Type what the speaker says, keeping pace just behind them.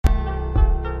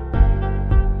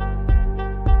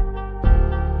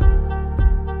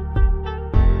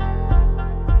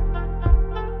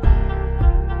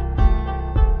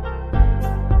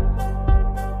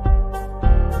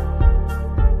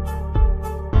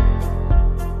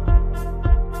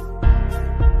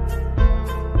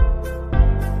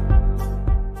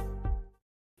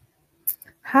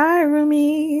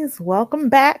welcome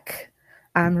back.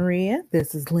 I'm Maria.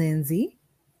 This is Lindsay.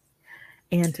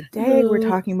 And today we're Hello.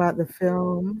 talking about the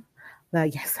film.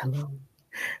 Hello.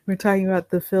 We're talking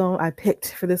about the film I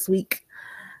picked for this week.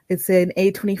 It's an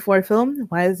A24 film.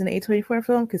 Why is it an A24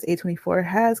 film? Because A24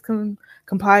 has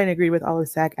complied and agreed with all of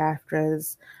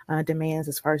SAG-AFTRA's demands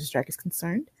as far as the strike is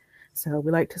concerned. So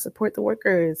we like to support the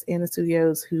workers and the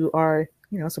studios who are,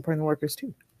 supporting the workers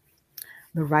too.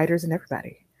 The writers and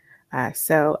everybody.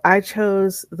 So I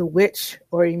chose The Witch,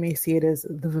 or you may see it as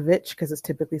The Vivitch, because it's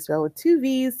typically spelled with two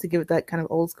V's to give it that kind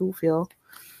of old school feel.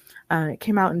 It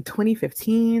came out in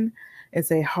 2015.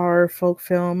 It's a horror folk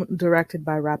film directed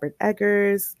by Robert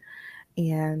Eggers,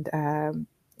 and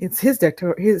it's his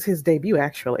debut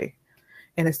actually.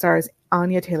 And it stars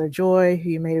Anya Taylor-Joy, who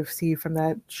you may have seen from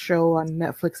that show on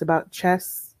Netflix about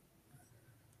chess,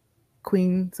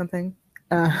 Queen something.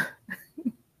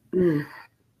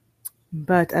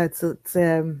 But it's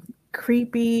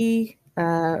creepy,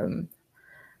 kind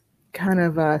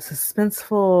of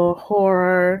suspenseful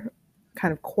horror,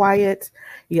 kind of quiet.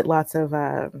 You get lots of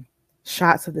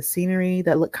shots of the scenery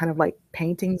that look kind of like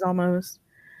paintings almost,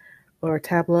 or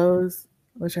tableaus,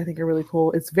 which I think are really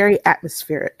cool. It's very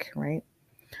atmospheric, right?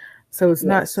 So it's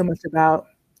not so much about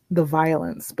the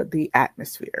violence, but the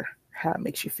atmosphere, how it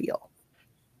makes you feel.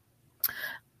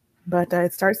 But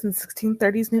it starts in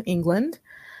 1630s New England,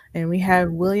 and we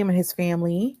have William and his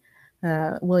family.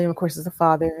 William, of course, is the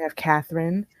father. We have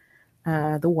Catherine,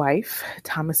 the wife,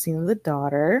 Thomasina, the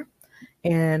daughter,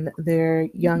 and their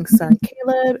young son,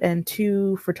 Caleb, and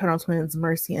two fraternal twins,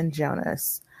 Mercy and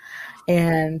Jonas.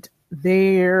 And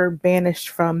they're banished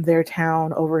from their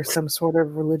town over some sort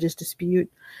of religious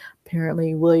dispute.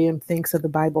 Apparently, William thinks of the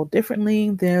Bible differently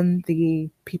than the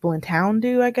people in town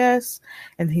do, I guess.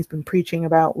 And he's been preaching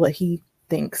about what he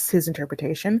thinks, his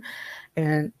interpretation.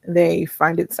 And they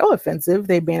find it so offensive,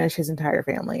 they banish his entire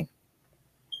family.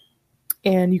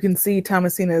 And you can see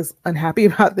Thomasina is unhappy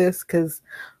about this because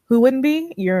who wouldn't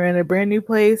be? You're in a brand new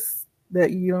place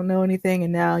that you don't know anything,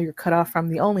 and now you're cut off from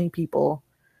the only people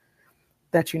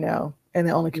that you know and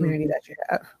the only community that you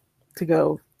have to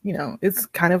go. It's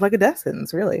kind of like a death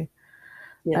sentence, really.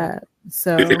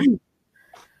 So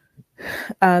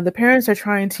the parents are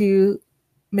trying to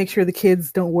make sure the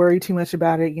kids don't worry too much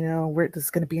about it. This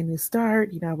is going to be a new start.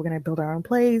 We're going to build our own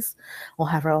place. We'll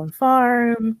have our own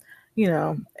farm,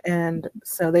 and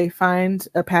so they find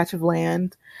a patch of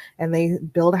land and they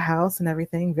build a house and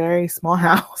everything, very small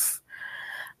house.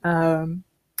 And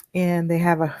they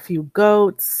have a few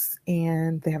goats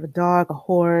and they have a dog, a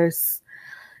horse,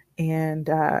 and,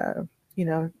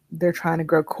 they're trying to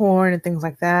grow corn and things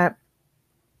like that.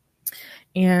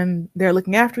 And they're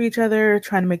looking after each other,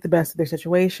 trying to make the best of their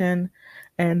situation.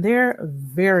 And they're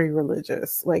very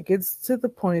religious. Like, it's to the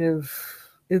point of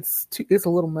it's a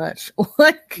little much.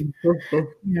 Like,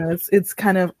 it's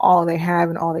kind of all they have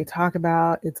and all they talk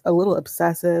about. It's a little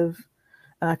obsessive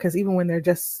because even when they're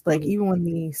just like, even when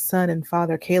the son and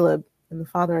father, Caleb, and the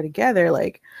father are together,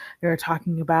 like, they're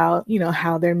talking about,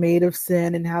 how they're made of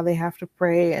sin and how they have to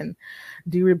pray and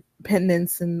do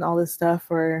repentance and all this stuff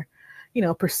for,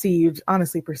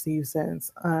 honestly perceived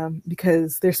sins,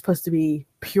 because they're supposed to be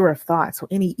pure of thought. So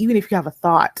even if you have a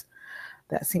thought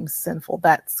that seems sinful,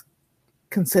 that's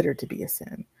considered to be a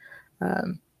sin,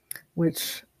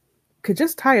 which could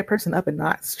just tie a person up in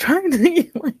knots trying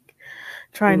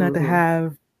not to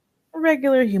have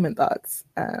regular human thoughts.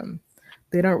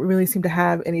 They don't really seem to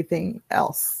have anything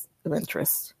else of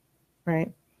interest,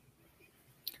 right?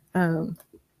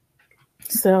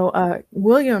 So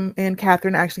William and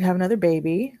Catherine actually have another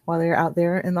baby while they're out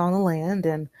there and on the land,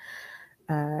 and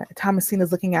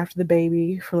Thomasina's looking after the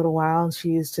baby for a little while, and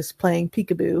she's just playing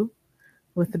peekaboo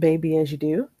with the baby as you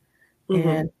do,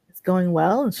 and it's going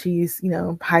well, and she's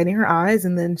hiding her eyes,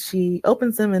 and then she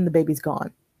opens them and the baby's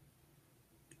gone.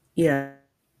 Yeah,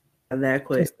 that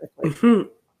quick.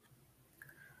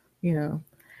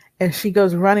 And she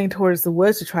goes running towards the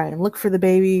woods to try and look for the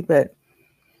baby, but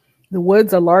the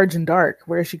woods are large and dark.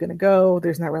 Where is she going to go?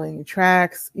 There's not really any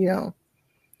tracks,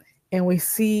 and we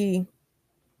see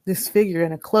this figure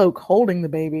in a cloak holding the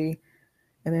baby,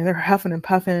 and then they're huffing and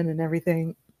puffing and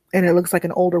everything, and it looks like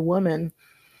an older woman,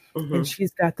 and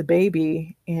she's got the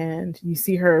baby, and you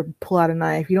see her pull out a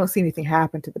knife. You don't see anything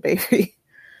happen to the baby.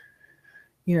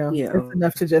 It's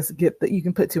enough to just you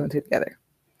can put two and two together.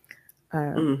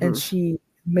 And she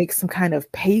makes some kind of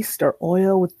paste or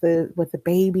oil with the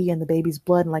baby and the baby's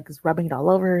blood, and like is rubbing it all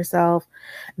over herself,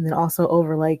 and then also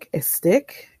over like a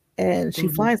stick, and she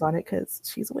flies on it because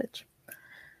she's a witch,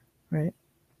 right?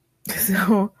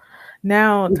 So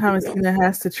now Thomasina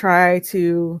has to try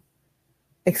to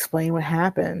explain what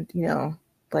happened,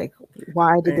 Like,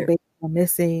 why did the Right. baby go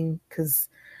missing? Because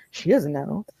she doesn't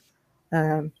know.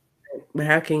 Um, But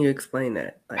how can you explain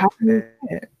that? how Like can you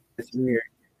that's explain it? weird.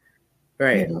 You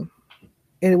Right. know,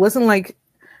 and it wasn't like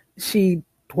she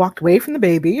walked away from the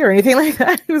baby or anything like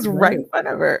that. He was right in Right. front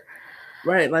of her.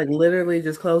 Right. Like literally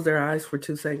just close their eyes for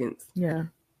 2 seconds. Yeah.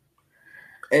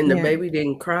 And the And baby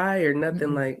didn't cry or nothing,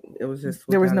 mm-mm. like it was just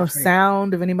There was without a no trace.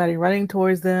 sound of anybody running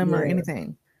towards them or Yeah.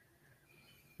 anything.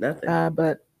 Nothing.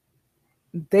 But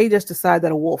they just decide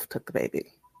that a wolf took the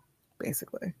baby,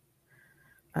 basically.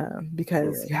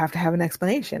 Because Yeah. you have to have an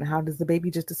explanation. How does the baby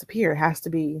just disappear? It has to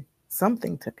be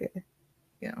something took it,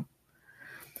 you know.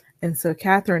 And so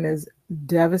Catherine is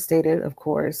devastated, of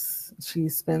course. She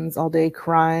spends all day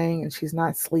crying and she's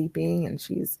not sleeping and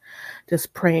she's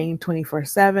just praying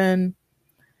 24/7.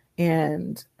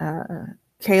 And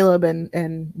Caleb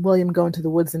and William go into the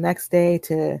woods the next day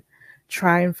to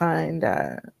try and find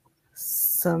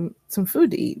some food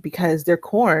to eat because their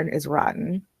corn is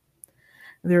rotten.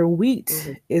 Their wheat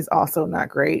Mm-hmm. is also not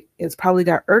great. It's probably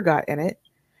got ergot in it.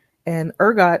 And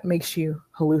ergot makes you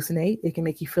hallucinate. It can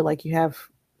make you feel like you have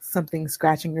something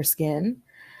scratching your skin.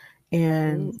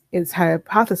 And Mm-hmm. it's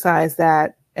hypothesized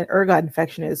that an ergot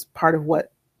infection is part of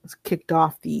what kicked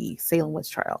off the Salem witch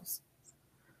trials.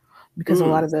 Because a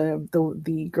lot Mm. of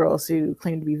the girls who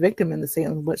claimed to be victim in the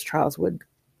Salem witch trials would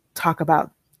talk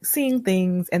about seeing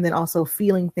things and then also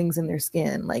feeling things in their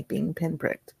skin, like being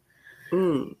pinpricked.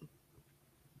 Mm.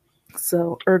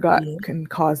 So ergot Yeah. can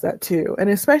cause that too. And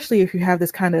especially if you have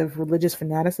this kind of religious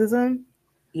fanaticism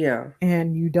Yeah.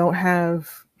 and you don't have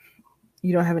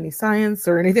any science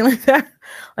or anything like that,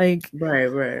 like Right.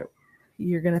 Right.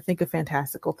 you're going to think of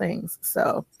fantastical things.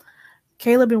 So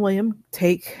Caleb and William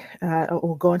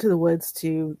will go into the woods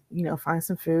to, find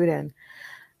some food. And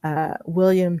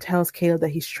William tells Caleb that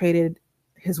he's traded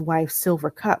his wife's silver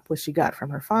cup, which she got from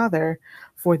her father,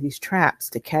 for these traps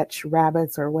to catch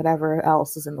rabbits or whatever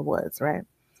else is in the woods, right?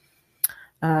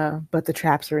 But the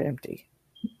traps are empty.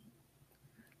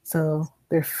 So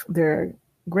their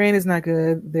grain is not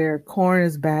good. Their corn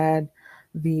is bad.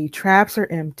 The traps are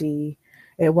empty.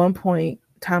 At one point,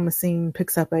 Thomasine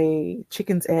picks up a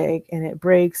chicken's egg and it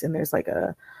breaks, and there's like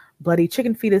a bloody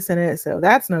chicken fetus in it. So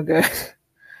that's no good.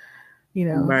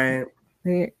 Right.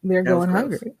 They're That was going gross.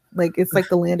 hungry. Like it's like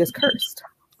the land is cursed.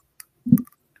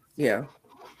 Yeah.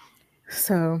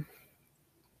 So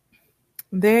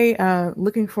they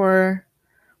looking for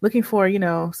something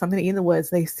to eat in the woods.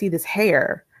 They see this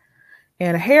hare,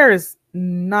 and a hare is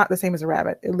not the same as a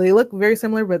rabbit. They look very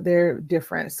similar, but they're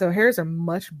different. So hares are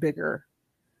much bigger,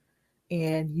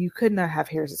 and you could not have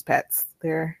hares as pets.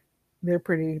 They're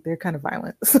kind of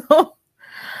violent. So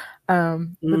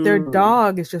but their Mm.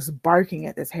 dog is just barking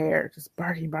at this hare, just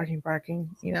barking,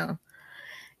 Mm-hmm.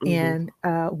 and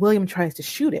William tries to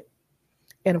shoot it.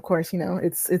 And of course,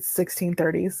 it's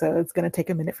 1630s, so it's going to take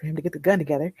a minute for him to get the gun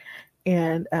together.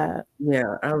 And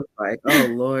Yeah. I was like, oh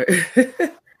Lord.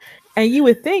 and you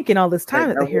would think in all this time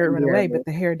Like that I the hare would wouldn't run be away, able. but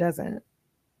the hare doesn't.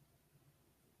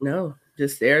 No,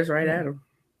 just stares right Yeah, at him.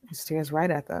 he stares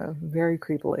right at them very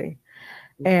creepily.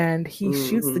 And he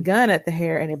shoots the Mm-hmm. gun at the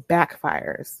hare and it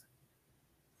backfires.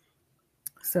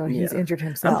 So he's Yeah. injured I'm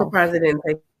himself. surprised it didn't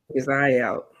take his eye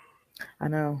out. I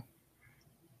know.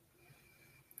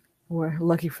 We're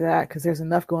lucky for that because there's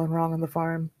enough going wrong on the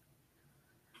farm.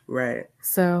 Right.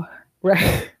 So,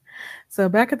 right. So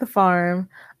back at the farm,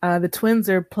 the twins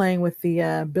are playing with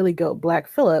the billy goat, Black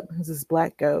Phillip, who's this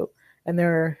black goat, and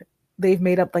they've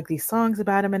made up like these songs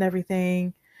about him and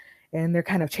everything, and they're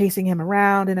kind of chasing him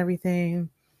around and everything.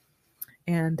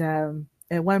 And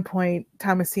at one point,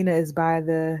 Thomasina is by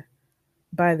the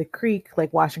creek,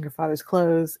 like washing her father's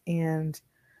clothes, and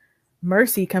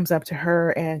Mercy comes up to her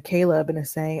and Caleb and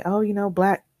is saying, "Oh,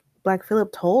 Black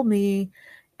Phillip told me,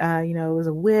 it was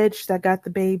a witch that got the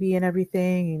baby and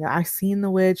everything. I seen the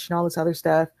witch and all this other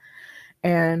stuff."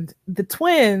 And the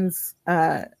twins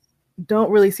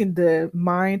don't really seem to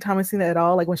mind Thomasina at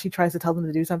all. Like when she tries to tell them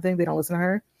to do something, they don't listen to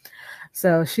her.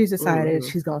 So she's decided Mm-hmm.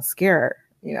 she's gonna scare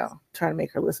her, try to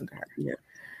make her listen to her. Yeah.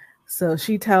 So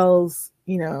she tells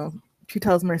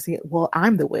Mercy, "Well,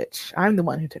 I'm the witch. I'm the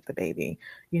one who took the baby,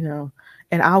 and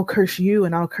I'll curse you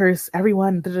and I'll curse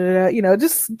everyone." Da, da, da,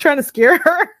 just trying to scare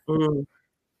her, Mm-hmm.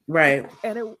 Right.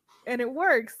 and it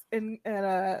works. And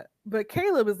but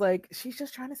Caleb is like, "She's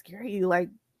just trying to scare you. Like,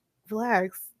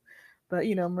 relax." But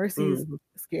Mercy's Mm-hmm.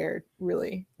 scared,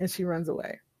 really, and she runs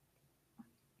away.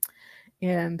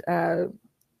 And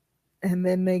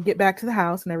then they get back to the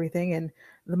house and everything, and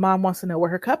the mom wants to know where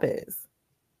her cup is.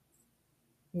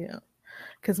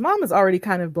 Because mom is already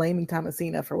kind of blaming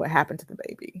Thomasina for what happened to the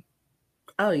baby.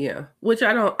 Oh yeah. Which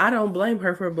I don't blame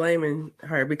her for blaming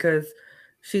her because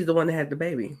she's the one that had the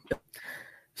baby.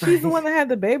 She's the one that had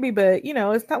the baby, but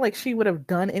it's not like she would have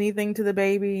done anything to the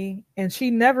baby, and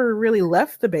she never really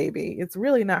left the baby. It's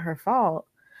really not her fault.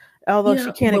 Although Yeah,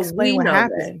 she can't but explain we what know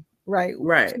that. happened. Right.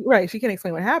 Right. Right. She can't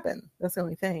explain what happened. That's the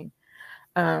only thing.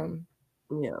 Um,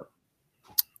 Yeah.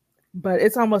 but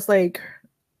it's almost like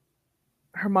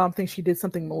her mom thinks she did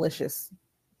something malicious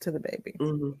to the baby.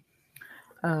 Hmm.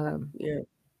 Um, Yeah.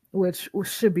 which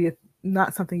should be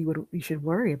not something you should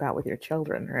worry about with your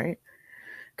children, right?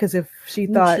 Because if she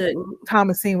You thought shouldn't.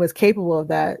 Thomasine was capable of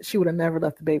that, she would have never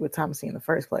left the baby with Thomasine in the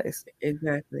first place.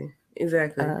 Exactly.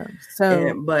 Exactly.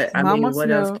 So But I mom mean, wants to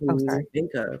what else know. can Oh, you sorry.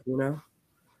 think of, you know?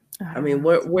 I I don't mean,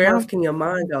 know. where else can your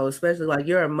mind go? Especially like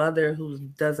you're a mother who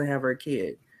doesn't have her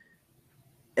kid,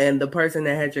 and the person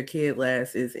that had your kid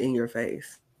last is in your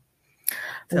face,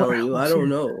 telling you, Well, "I don't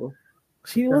know."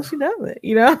 she No, does it.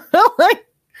 Like,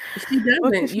 she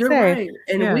what can doesn't. she You're say? right,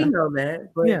 and we Yeah, know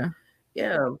that. But yeah,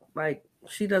 yeah, like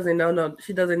she doesn't know. No,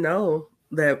 she doesn't know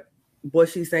that what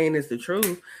she's saying is the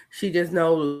truth. She just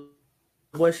knows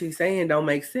what she's saying don't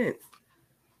make sense.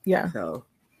 yeah. So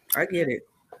I get it.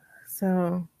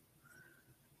 So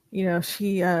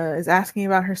she is asking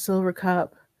about her silver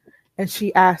cup, and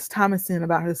she asked Thomason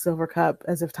about her silver cup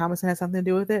as if Thomason had something to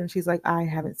do with it, and she's like, I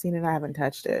haven't seen it, I haven't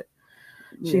touched it.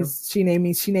 Yeah. She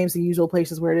names the usual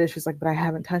places where it is. She's like, but I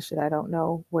haven't touched it, I don't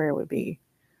know where it would be.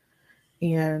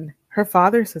 And her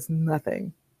father says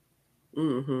nothing.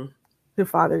 Mm-hmm. The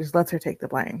father just lets her take the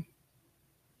blame,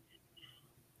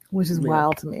 which is Yeah.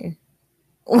 wild to me.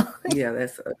 Yeah.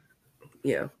 That's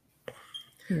yeah.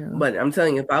 Yeah. But I'm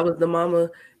telling you, if I was the mama,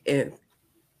 if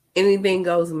anything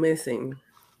goes missing,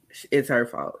 it's her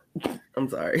fault. I'm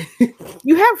sorry.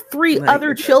 You have three Like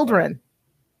other it's her fault. children.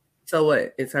 So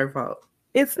what? It's her fault.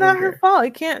 It's I don't not her care. fault.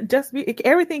 It can't just be.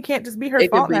 Everything can't just be her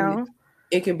It could fault be. now.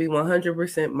 It can be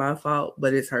 100% my fault,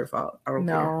 but it's her fault. I don't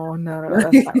care. No, no, no,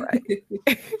 that's not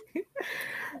right.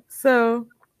 So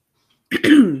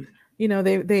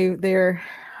they're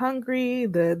hungry.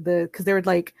 The because they were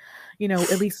like,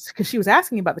 at least because she was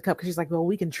asking about the cup because she's like, well,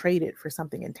 we can trade it for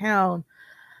something in town.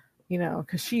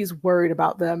 Because she's worried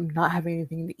about them not having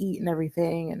anything to eat and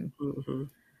everything, and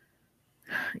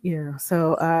Mm-hmm.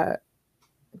 so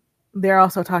they're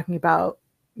also talking about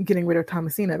getting rid of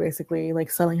Thomasina, basically, like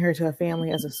selling her to a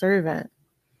family as a servant.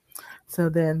 So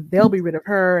then they'll be rid of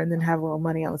her and then have a little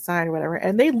money on the side or whatever.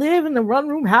 And they live in the one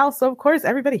room house, so of course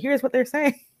everybody hears what they're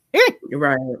saying.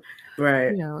 Right.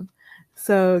 Right.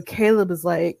 So Caleb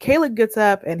gets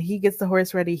up and he gets the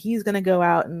horse ready. He's gonna go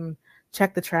out and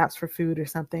check the traps for food or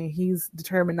something. He's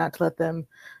determined not to let them,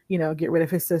 get rid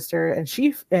of his sister.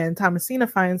 And Thomasina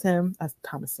finds him.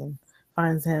 Thomasin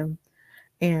finds him,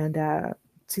 and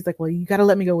she's like, "Well, you got to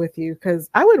let me go with you because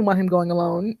I wouldn't want him going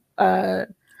alone."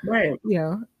 Right.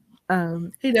 You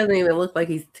know, He doesn't even look like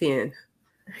he's 10.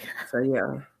 So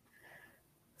yeah.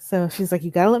 So she's like,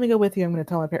 "You got to let me go with you. I'm going to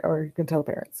tell you're going to tell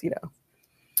the parents."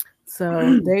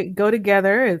 So they go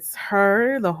together. It's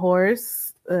her, the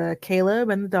horse, Caleb,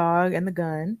 and the dog, and the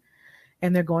gun,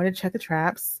 and they're going to check the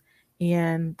traps.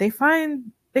 And they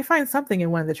find something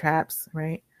in one of the traps,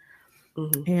 right?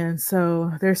 Mm-hmm. And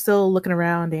so they're still looking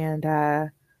around, and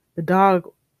the dog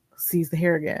sees the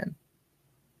hare again,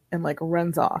 and like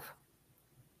runs off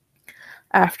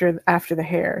after the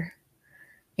hare.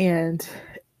 And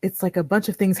it's like a bunch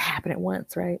of things happen at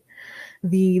once, right?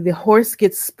 The horse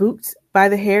gets spooked by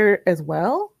the hare as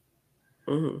well,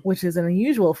 Mm-hmm. which is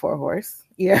unusual for a horse.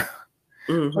 Yeah.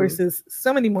 Mm-hmm. Horses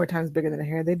so many more times bigger than a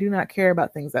hare. They do not care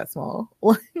about things that small.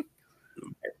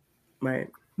 Right.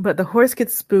 But the horse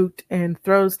gets spooked and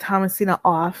throws Thomasin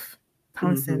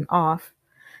off,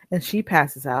 and she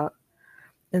passes out.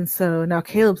 And so now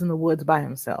Caleb's in the woods by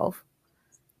himself,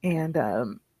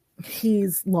 and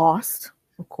he's lost,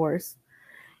 of course.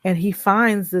 And he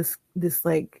finds this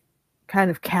like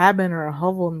kind of cabin or a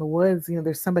hovel in the woods.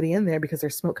 There's somebody in there because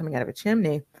there's smoke coming out of a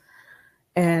chimney,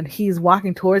 and he's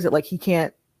walking towards it like he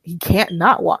can't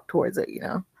not walk towards it.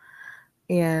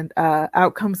 And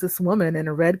out comes this woman in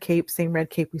a red cape, same red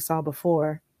cape we saw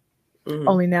before,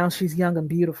 only now she's young and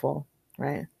beautiful,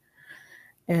 right?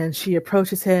 And she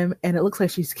approaches him, and it looks like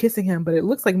she's kissing him, but it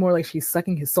looks like more like she's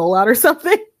sucking his soul out or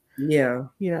something. Yeah.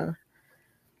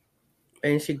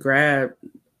 And she grabbed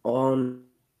on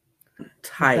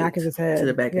tight the back of his head. To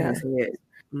the back of his head.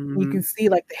 Mm-hmm. You can see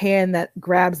like the hand that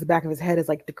grabs the back of his head is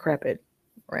like decrepit,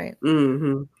 right?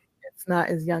 Mm-hmm. It's not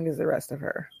as young as the rest of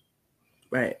her.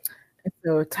 Right. And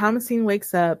so Thomasine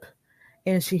wakes up,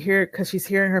 and because she's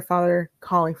hearing her father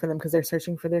calling for them because they're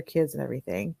searching for their kids and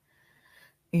everything.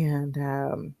 And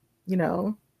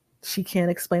she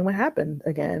can't explain what happened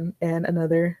again, and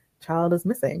another child is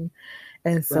missing.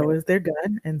 And so Right. is their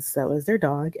gun, and so is their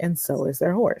dog, and so is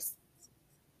their horse.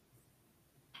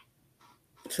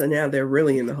 So now they're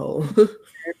really in the hole.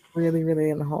 Really, really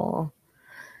in the hole.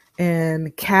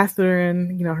 And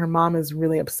Catherine, her mom is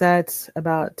really upset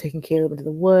about taking Caleb into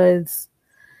the woods.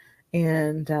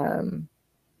 And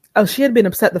she had been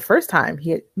upset the first time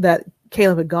that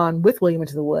Caleb had gone with William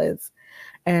into the woods.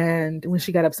 And when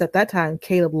she got upset that time,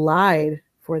 Caleb lied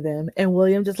for them, and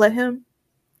William just let him.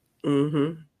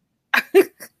 Mm-hmm.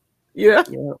 Yeah.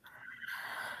 Yep.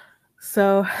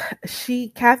 So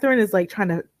Catherine is like trying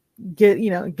to get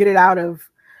it out of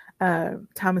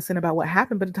Thomasin about what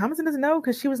happened, but Thomasin doesn't know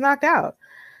because she was knocked out.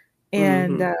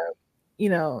 And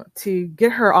to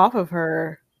get her off of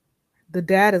her, the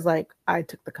dad is like, I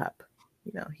took the cup.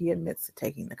 He admits to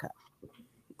taking the cup.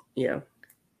 Yeah.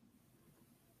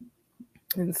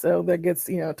 And so that gets,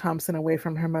 Thomasin away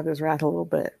from her mother's wrath a little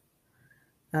bit.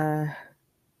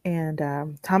 And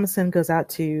Thomasin goes out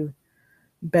to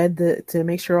bed to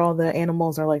make sure all the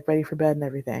animals are like ready for bed and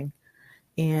everything.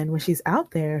 And when she's out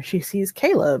there, she sees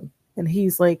Caleb, and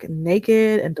he's like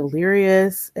naked and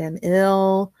delirious and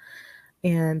ill.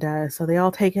 And so they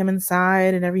all take him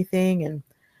inside and everything. And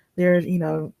they're,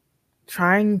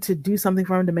 trying to do something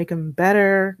for him to make him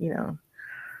better.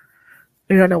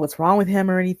 They don't know what's wrong with him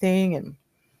or anything.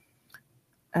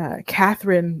 And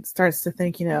Catherine starts to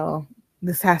think,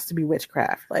 this has to be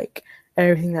witchcraft. Like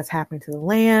everything that's happening to the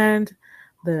land,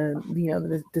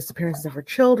 the disappearances of her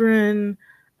children,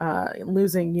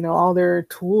 losing, all their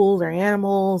tools, their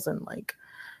animals, and like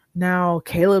now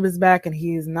Caleb is back and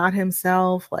he's not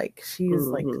himself. Like she's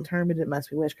like determined it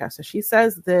must be witchcraft. So she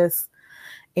says this,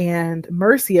 and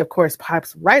Mercy, of course,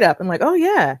 pops right up and like, oh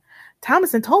yeah,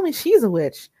 Thomasin told me she's a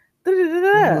witch.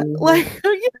 Like,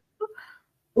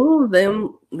 ooh,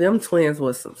 them twins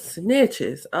was some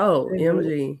snitches. Oh,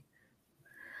 MG.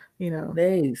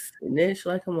 They snitch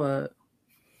like a mug.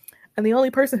 And the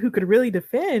only person who could really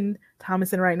defend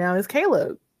Thomasin right now is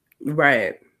Caleb.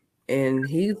 Right. And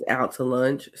he's out to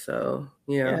lunch, so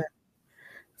yeah.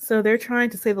 So they're trying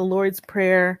to say the Lord's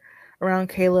Prayer around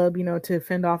Caleb, to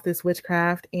fend off this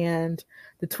witchcraft, and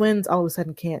the twins all of a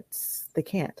sudden can't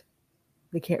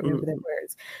remember their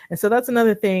words. And so that's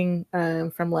another thing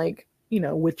from like,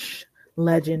 witch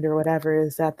legend or whatever,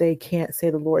 is that they can't say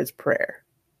the Lord's Prayer.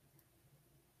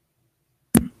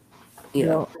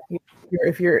 Yeah.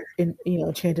 If you're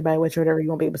enchanted by a witch or whatever, you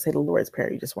won't be able to say the Lord's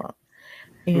Prayer. You just won't.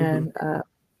 And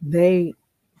they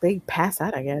pass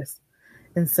out, I guess.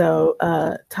 And so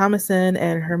Thomasin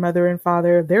and her mother and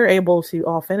father, they're able to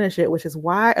all finish it, which is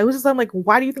why I was just, I'm like,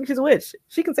 why do you think she's a witch?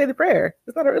 She can say the prayer.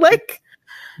 It's not like,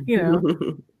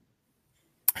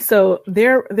 So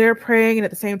they're praying, and at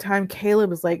the same time,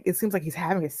 Caleb is like, it seems like he's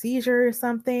having a seizure or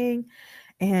something.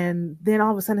 And then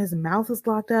all of a sudden his mouth is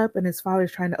locked up and his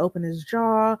father's trying to open his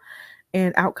jaw,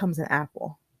 and out comes an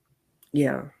apple.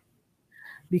 Yeah.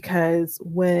 Because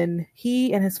when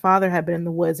he and his father had been in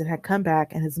the woods and had come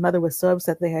back, and his mother was so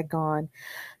upset they had gone,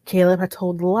 Caleb had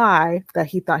told the lie that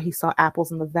he thought he saw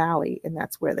apples in the valley, and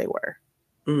that's where they were.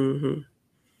 Mm-hmm.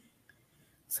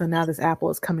 So now this apple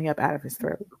is coming up out of his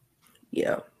throat.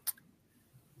 Yeah.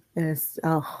 And it's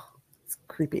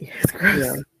creepy. It's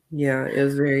gross. Yeah, it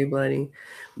was very bloody.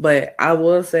 But I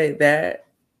will say that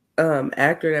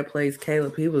actor that plays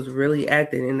Caleb, he was really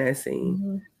acting in that scene.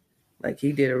 Mm-hmm. Like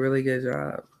he did a really good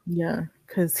job. Yeah,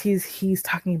 because he's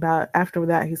talking about, after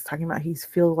that, he's talking about he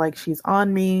feels like she's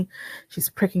on me, she's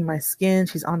pricking my skin,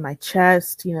 she's on my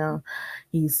chest.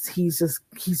 He's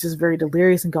just very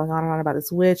delirious and going on and on about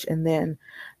this witch. And then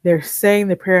they're saying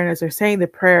the prayer, and as they're saying the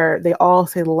prayer, they all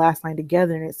say the last line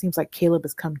together, and it seems like Caleb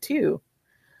has come to,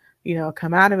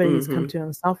 come out of it. He's come to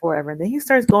himself or whatever. And then he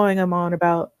starts going on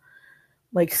about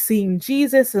like seeing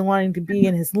Jesus and wanting to be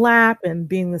in his lap and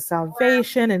being the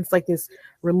salvation. And it's like this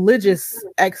religious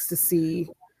ecstasy,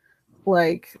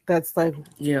 like that's like,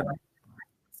 yeah,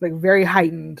 it's like very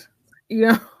heightened,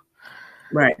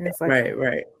 Right. And it's like,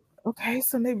 right. Okay,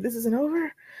 so maybe this isn't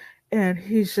over. And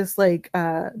he's just like,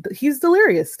 he's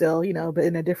delirious still, but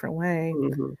in a different way.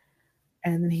 Mm-hmm.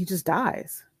 And then he just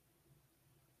dies.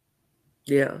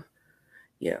 Yeah.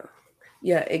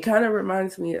 It kind of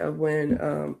reminds me of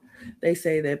when they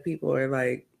say that people are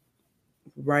like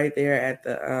right there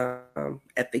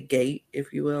at the gate,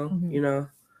 if you will. Mm-hmm.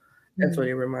 That's what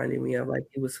it reminded me of. Like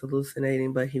he was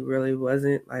hallucinating, but he really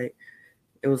wasn't. Like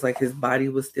it was like his body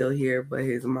was still here, but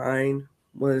his mind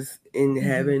was in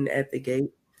heaven at the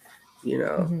gate.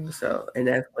 So, and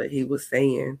that's what he was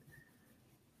saying.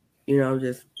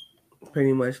 Just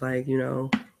pretty much like,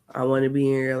 I want to be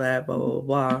in your lap, blah blah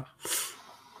blah.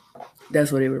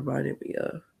 That's what it reminded me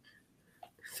of.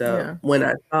 So Yeah. when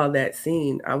I saw that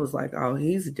scene, I was like, "Oh,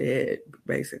 he's dead,"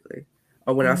 basically.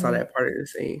 Or when I saw Mm-hmm. that part of the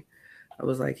scene, I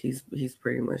was like, "He's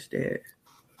pretty much dead."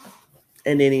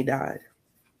 And then he died.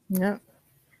 Yeah.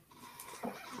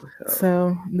 So,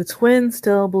 So the twins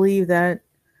still believe that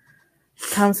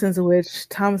Thomason's a witch.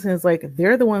 Thomason is like,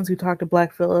 they're the ones who talked to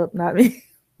Black Phillip, not me.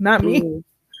 Not me. mm,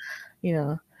 You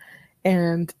know.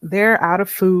 And they're out of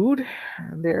food.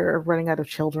 They're running out of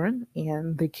children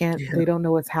and yeah, they don't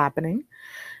know what's happening.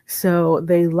 So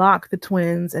they lock the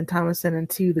twins and Thomason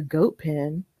into the goat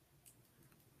pen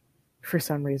for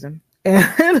some reason.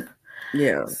 And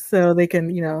yeah. so they can,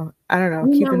 I don't know,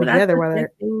 You keep know them what I together took while that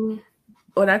they're thing?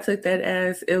 What I took that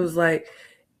as, it was like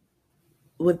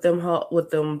with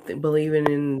them believing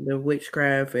in the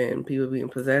witchcraft and people being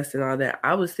possessed and all that.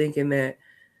 I was thinking that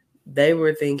they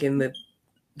were thinking that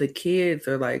the kids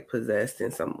are like possessed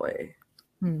in some way,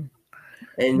 and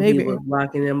he was maybe.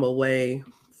 locking them away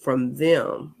from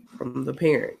them, from the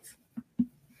parents.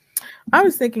 I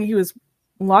was thinking he was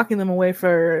locking them away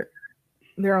for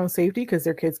their own safety because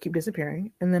their kids keep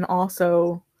disappearing, and then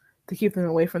also to keep them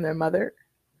away from their mother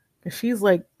because she's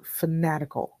like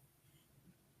fanatical,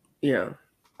 Yeah,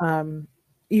 um,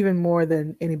 even more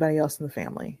than anybody else in the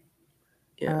family.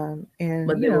 yeah. And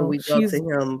But then when we go to she's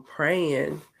him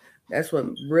praying, that's what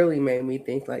really made me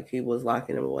think like he was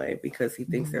locking them away because he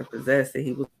thinks they're possessed, and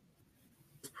he was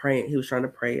praying. He was trying to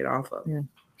pray it off of them. yeah,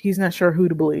 he's not sure who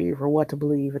to believe or what to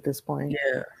believe at this point.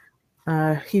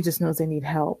 Yeah. He just knows they need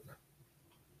help.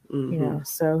 Mm-hmm.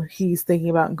 So he's thinking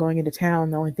about going into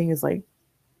town. The only thing is like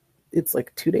it's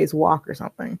like 2 days walk or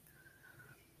something.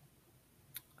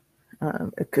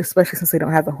 Especially since they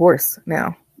don't have the horse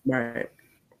now. Right.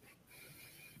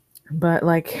 But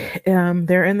like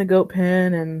they're in the goat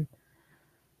pen and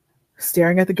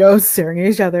staring at the goats, staring at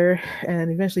each other,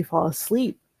 and eventually fall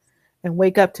asleep and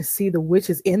wake up to see the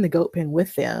witches in the goat pen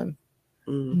with them,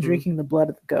 Mm-hmm. drinking the blood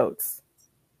of the goats.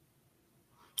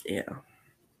 Yeah.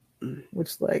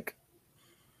 Which, like,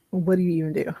 what do you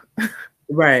even do?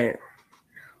 Right.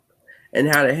 And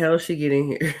how the hell she get in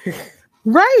here?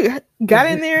 Right. Got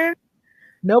in there.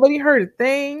 Nobody heard a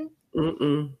thing.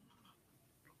 Mm-mm.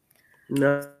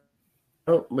 No,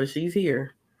 but she's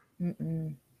here.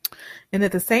 Mm-mm. And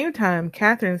at the same time,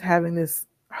 Catherine's having this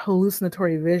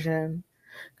hallucinatory vision.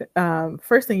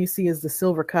 First thing you see is the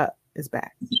silver cup is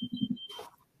back.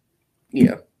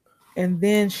 Yeah. And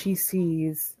then she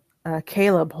sees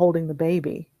Caleb holding the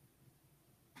baby.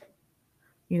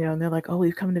 And they're like, "Oh,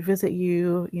 we've come to visit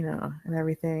you," and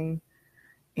everything.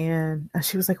 And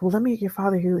she was like, "Well, let me get your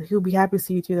father. He'll be happy to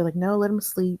see you too." They're like, "No, let him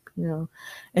sleep."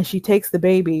 And she takes the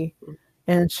baby,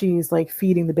 and she's like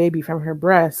feeding the baby from her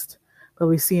breast. But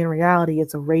we see in reality,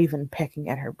 it's a raven pecking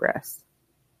at her breast.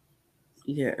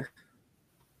 Yeah.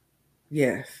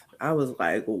 Yes. I was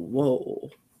like, whoa.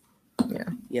 Yeah.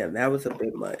 Yeah, that was a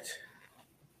bit much.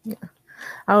 Yeah.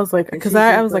 I was like, And because she's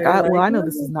I just was like, there well, like, I know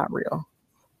this is no. not real.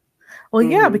 Well,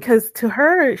 yeah, Mm-hmm. because to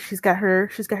her, she's got her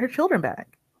children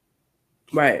back.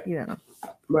 Right.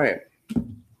 Right.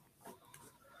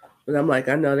 But I'm like,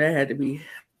 I know that had to be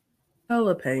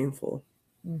hella painful.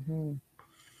 Mm-hmm.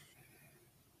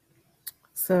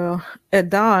 So at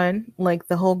dawn, like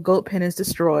the whole goat pen is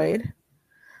destroyed.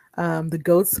 The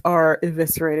goats are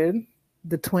eviscerated.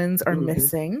 The twins are Mm-hmm.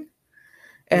 missing.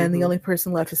 And the only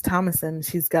person left is Thomason.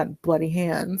 She's got bloody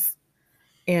hands.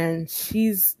 And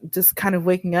she's just kind of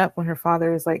waking up when her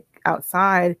father is like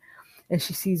outside and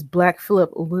she sees Black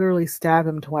Phillip literally stab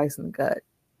him twice in the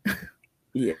gut.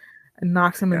 Yeah. And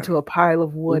knocks him into a pile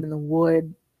of wood, and the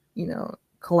wood,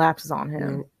 collapses on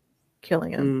him, Yeah.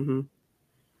 killing him. Mm-hmm.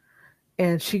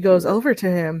 And she goes over to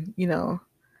him,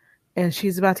 and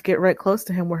she's about to get right close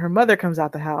to him where her mother comes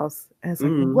out the house. And it's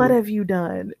like, what have you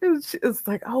done? It's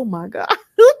like, oh my God.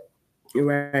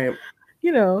 Right.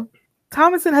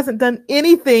 Thomason hasn't done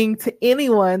anything to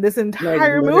anyone this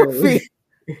entire movie.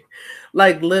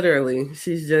 Like literally,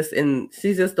 she's just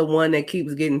the one that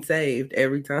keeps getting saved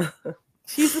every time.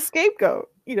 She's the scapegoat,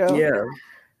 Yeah.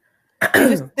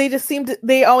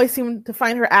 They always seem to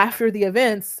find her after the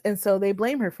events, and so they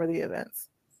blame her for the events.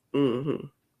 Mm-hmm.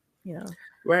 Yeah.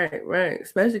 Right.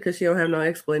 Especially because she don't have no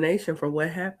explanation for what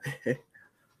happened.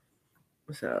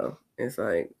 So it's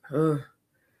like, ugh.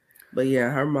 But yeah,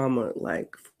 her mama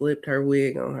like flipped her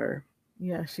wig on her.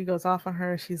 Yeah, she goes off on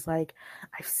her. She's like,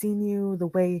 "I've seen you the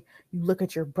way you look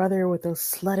at your brother with those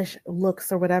sluttish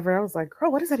looks or whatever." I was like,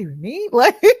 "Girl, what does that even mean?"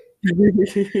 Like,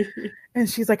 and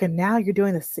she's like, "And now you're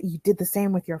doing this. You did the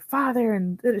same with your father,"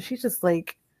 and she's just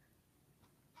like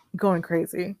going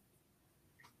crazy.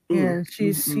 And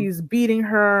she's beating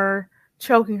her,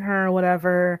 choking her,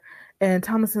 whatever. And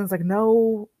Thomasin's like,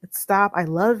 no, stop. I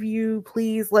love you.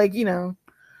 Please. Like, you know,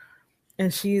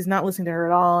 and she's not listening to her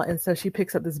at all. And so she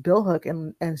picks up this billhook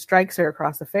and strikes her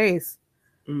across the face.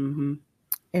 Mm-hmm.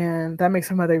 And that makes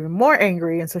her mother even more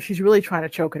angry. And so she's really trying to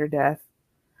choke her to death.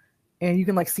 And you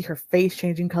can like see her face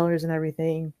changing colors and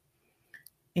everything.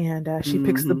 And she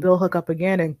picks the billhook up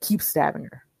again and keeps stabbing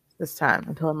her this time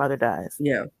until her mother dies.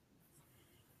 Yeah.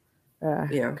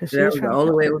 Yeah. Because that was the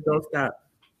only way it was going to stop.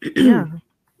 Yeah.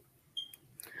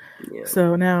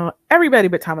 So now everybody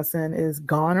but Thomasin is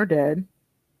gone or dead.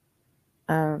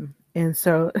 And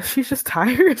so she's just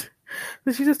tired.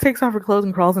 So she just takes off her clothes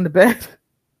and crawls into bed.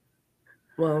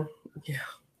 Well, yeah.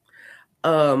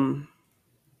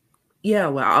 Yeah,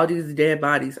 well, all these dead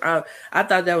bodies. I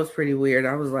thought that was pretty weird.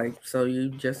 I was like, so you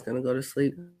just gonna go to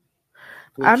sleep?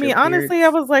 I mean, honestly, I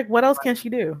was like, what else can she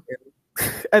do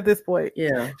at this point?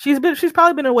 Yeah. She's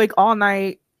probably been awake all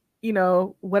night, you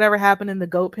know, whatever happened in the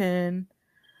goat pen,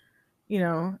 you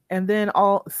know, and then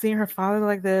seeing her father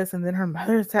like this, and then her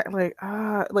mother attack,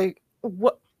 like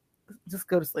what? Just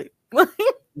go to sleep.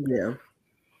 Yeah.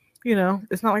 You know,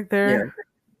 it's not like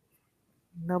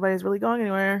nobody's really going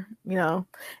anywhere. You know,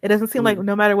 it doesn't seem like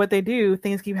no matter what they do,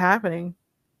 things keep happening.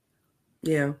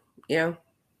 Yeah. Yeah.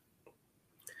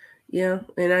 Yeah.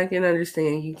 And I can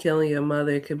understand you killing your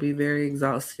mother could be very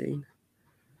exhausting.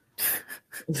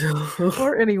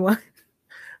 For anyone.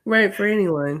 Right, for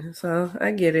anyone. So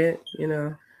I get it, you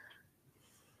know.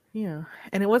 Yeah.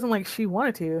 And it wasn't like she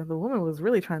wanted to. The woman was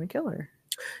really trying to kill her.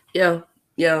 Yeah.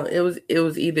 Yeah. It was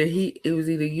either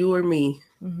you or me.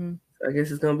 Mm-hmm. So I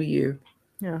guess it's gonna be you.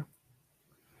 Yeah.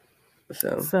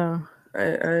 So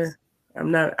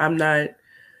I'm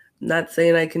not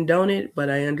saying I condone it, but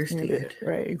I understand.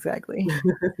 Right, exactly.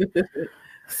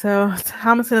 So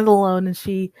Thomasin is alone, and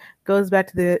she goes back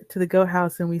to the goat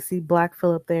house, and we see Black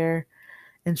Phillip there,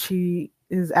 and she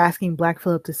is asking Black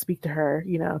Phillip to speak to her,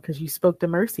 you know, because you spoke to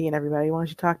Mercy and everybody. Why don't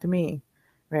you talk to me,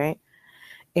 right?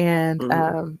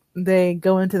 And they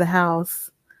go into the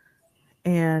house,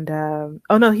 and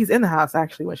oh no, he's in the house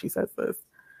actually when she says this,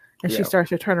 and she starts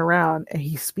to turn around, and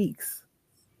he speaks.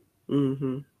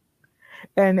 Mm-hmm.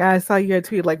 And I saw you had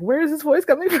tweeted, like, where is his voice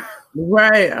coming from?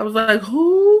 Right. I was like,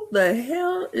 who the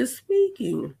hell is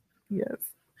speaking? Yes.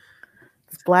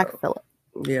 It's Black Phillip.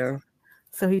 Yeah.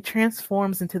 So he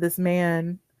transforms into this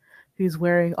man who's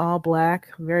wearing all black,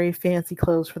 very fancy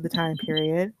clothes for the time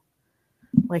period.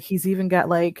 Like, he's even got,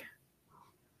 like,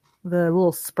 the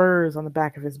little spurs on the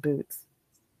back of his boots,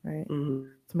 right? Mm-hmm.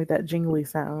 To make that jingly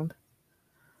sound.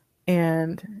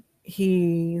 And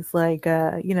he's like,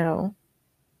 you know,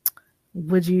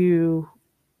 would you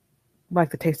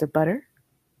like the taste of butter?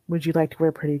 Would you like to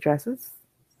wear pretty dresses?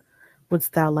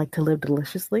 Wouldst thou like to live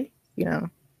deliciously? You know?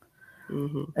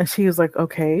 Mm-hmm. And she was like,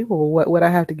 okay, well, what would I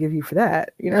have to give you for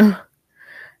that? You know?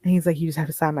 And he's like, you just have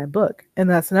to sign my book. And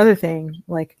that's another thing,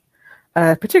 like,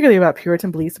 particularly about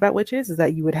Puritan beliefs about witches, is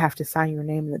that you would have to sign your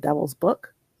name in the devil's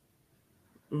book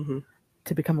to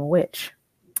become a witch.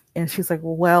 And she's like,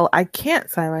 well, I can't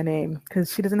sign my name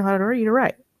because she doesn't know how to read or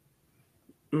write.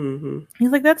 Mm-hmm.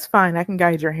 He's like, that's fine. I can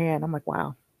guide your hand. I'm like,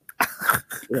 wow.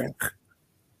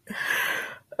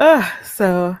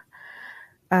 So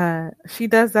she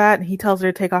does that, and he tells her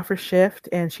to take off her shift,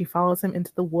 and she follows him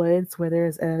into the woods where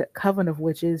there's a coven of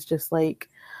witches just like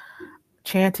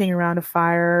chanting around a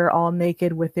fire, all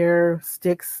naked with their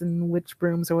sticks and witch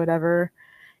brooms or whatever.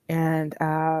 And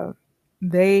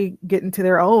they get into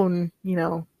their own, you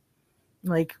know,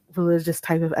 like religious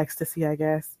type of ecstasy, I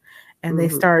guess. And they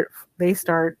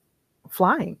start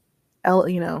flying,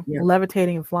 you know,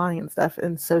 levitating and flying and stuff.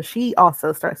 And so she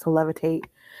also starts to levitate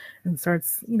and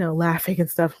starts, you know, laughing and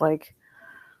stuff, like,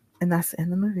 and that's in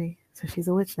the movie. So she's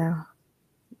a witch now.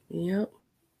 Yep.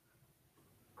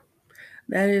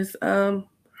 That is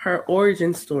her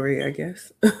origin story, I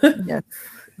guess. Yes,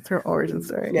 it's her origin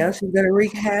story. Now she's gonna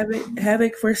wreak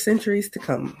havoc for centuries to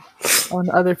come on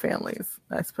other families,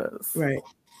 I suppose. Right.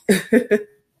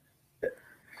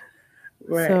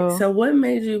 Right. So what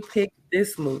made you pick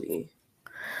this movie?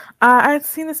 I'd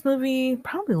seen this movie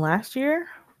probably last year,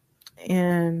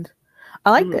 and I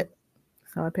liked it,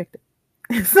 so I picked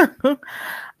it. So,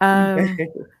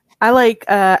 I like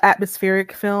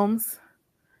atmospheric films.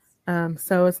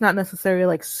 So it's not necessarily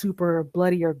like super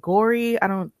bloody or gory. I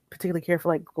don't particularly care for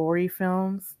like gory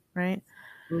films, right?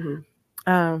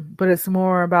 But it's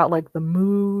more about like the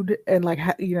mood and like,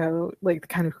 you know, like the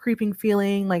kind of creeping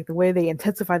feeling, like the way they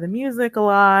intensify the music a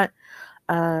lot.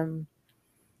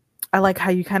 I like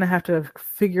how you kind of have to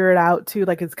figure it out too.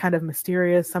 Like, it's kind of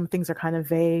mysterious. Some things are kind of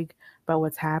vague about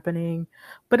what's happening,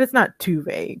 but it's not too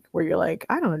vague where you're like,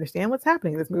 I don't understand what's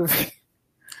happening in this movie.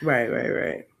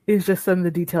 Right. It's just some of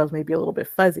the details may be a little bit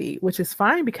fuzzy, which is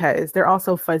fine because they're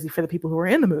also fuzzy for the people who are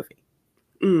in the movie.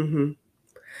 Mm-hmm.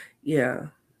 Yeah.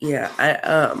 Yeah.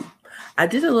 I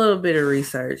did a little bit of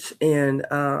research, and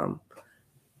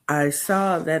I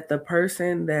saw that the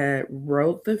person that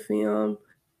wrote the film,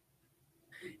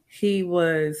 he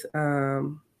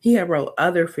had wrote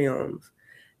other films,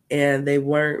 and they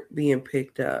weren't being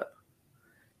picked up.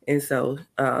 And so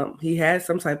he had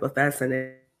some type of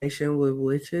fascination with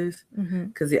witches Mm-hmm.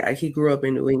 because he grew up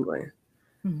in New England.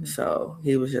 Mm-hmm. So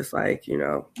he was just like,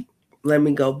 let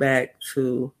me go back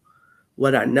to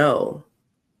what I know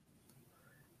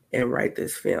and write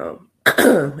this film.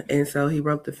 And so he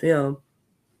wrote the film,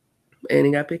 and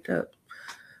he got picked up.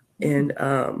 And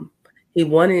he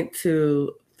wanted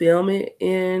to film it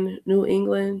in New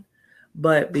England,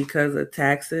 but because of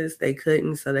taxes, they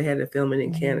couldn't. So they had to film it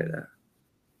in Canada.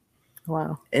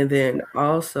 Wow. And then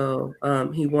also,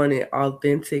 he wanted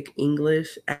authentic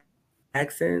English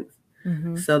accents.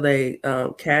 Mm-hmm. So they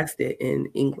cast it in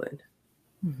England.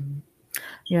 Mm-hmm.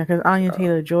 Yeah, because Anya So,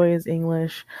 Taylor-Joy is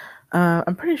English.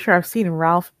 I'm pretty sure I've seen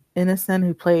Ralph Ineson,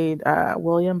 who played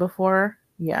William, before.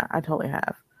 Yeah, I totally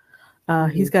have.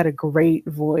 He's mm-hmm. got a great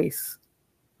voice,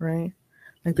 right?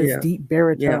 Like this Yeah. deep Yeah.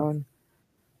 baritone.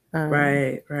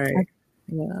 Right. I,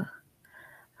 yeah.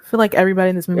 I feel like everybody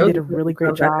in this movie It was did a really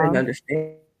great because I couldn't job.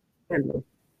 understand them.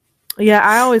 Yeah,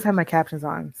 I always have my captions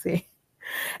on. See,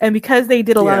 and because they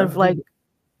did a lot Yeah. of like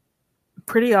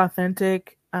pretty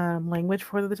authentic language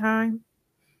for the time,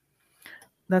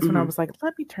 that's when I Mm-hmm. was like,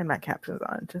 let me turn my captions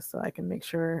on just so I can make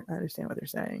sure I understand what they're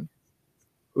saying.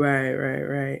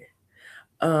 Right.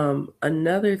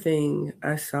 Another thing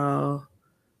I saw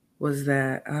was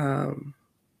that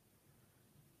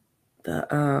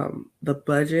the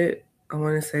budget, I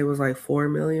want to say, was like $4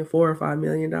 or $5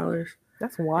 million,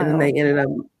 That's and then they wild.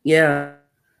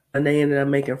 ended up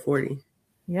making 40.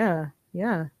 Yeah,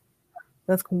 yeah,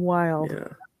 that's wild. Yeah,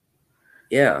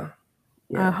 yeah,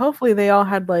 yeah, Hopefully, they all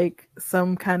had like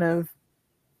some kind of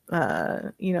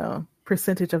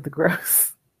percentage of the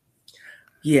gross.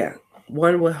 yeah.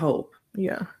 One would hope.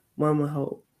 Yeah. One would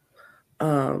hope.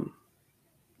 Um,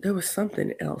 there was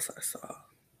something else I saw.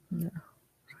 Yeah.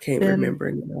 I can't And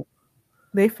remember now.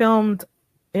 they filmed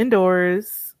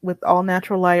indoors with all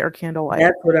natural light or candlelight.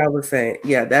 That's what I was saying.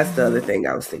 Yeah, that's the other thing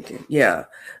I was thinking. Yeah.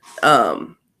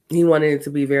 Um, he wanted it to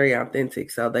be very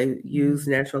authentic, so they used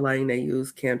natural lighting. They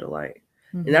used candlelight,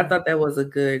 and I Mm-hmm. thought that was a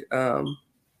good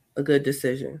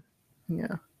decision.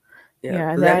 Yeah. Yeah, Yeah.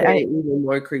 because that made it even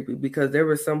more creepy. Because there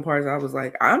were some parts I was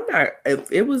like, I'm not.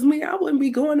 If it was me, I wouldn't be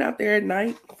going out there at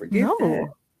night. Forget that. No.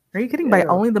 Are you kidding? By Yeah,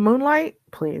 only the moonlight?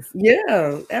 Please.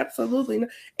 yeah, absolutely not.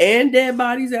 And dead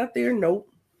bodies out there? Nope.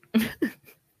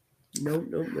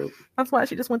 Nope. That's why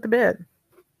she just went to bed.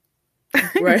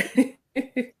 Right.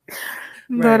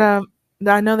 But Right.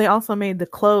 I know they also made the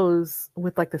clothes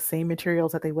with like the same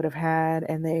materials that they would have had,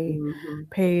 and they Mm-hmm.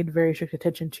 paid very strict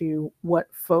attention to what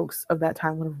folks of that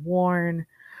time would have worn.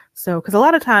 So, because a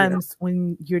lot of Yeah. times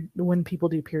when people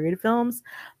do period films,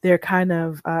 they're kind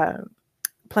of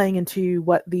playing into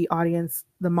what the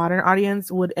modern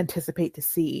audience would anticipate to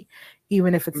see,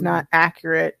 even if it's Mm-hmm. not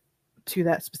accurate to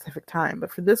that specific time.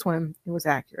 But for this one, it was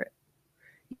accurate.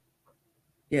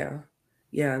 Yeah.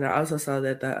 Yeah, and I also saw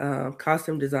that the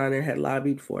costume designer had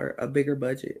lobbied for a bigger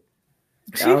budget.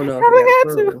 I She don't know if he got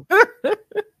probably approval. had to.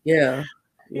 Yeah.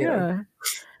 Yeah. Yeah,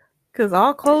 because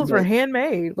all clothes were But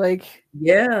handmade. Like,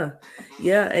 yeah.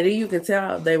 Yeah. And then you can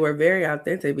tell they were very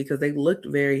authentic because they looked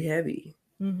very heavy,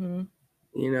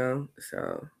 mm-hmm,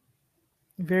 So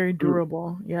very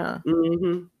durable. Yeah.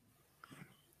 mm-hmm.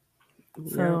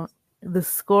 Yeah. So the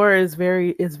score is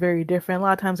very different. A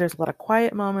lot of times there's a lot of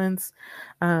quiet moments,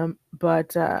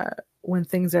 but when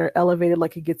things are elevated,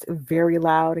 like it gets very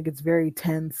loud, it gets very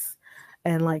tense,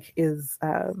 and like is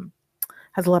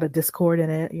has a lot of discord in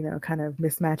it. Kind of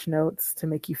mismatched notes to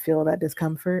make you feel that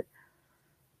discomfort.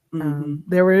 Mm-hmm.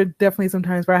 There were definitely some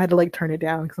times where I had to like turn it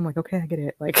down because I'm like, okay, I get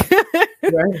it. Like,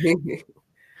 Right.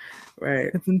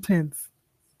 Right. it's intense.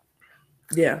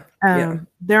 Yeah. Yeah.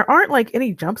 There aren't like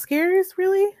any jump scares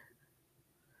really.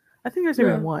 I think there's maybe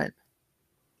No. one.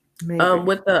 Maybe.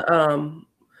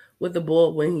 With the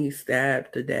bull when he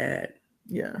stabbed the dad.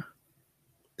 Yeah.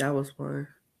 That was one.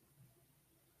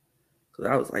 Cause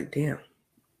I was like, damn.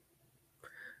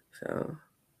 So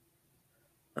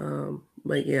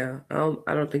but yeah, I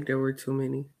don't think there were too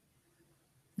many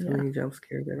Yeah. jump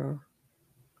scares at all.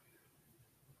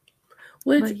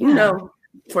 Which, But yeah.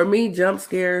 for me, jump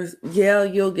scares, yeah,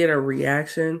 you'll get a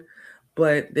reaction,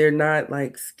 but they're not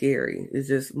like scary. It's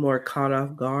just more caught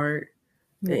off guard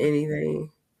than Yeah.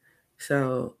 anything.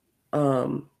 So,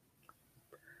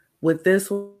 With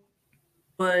this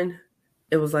one,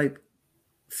 it was like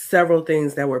several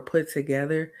things that were put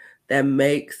together that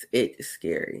makes it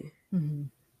scary. Mm-hmm.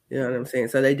 You know what I'm saying?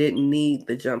 So they didn't need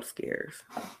the jump scares.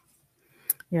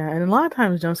 Yeah, and a lot of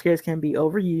times jump scares can be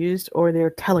overused or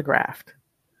they're telegraphed,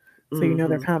 so you know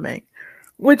they're Mm-hmm. coming,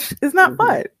 which is not Mm-hmm.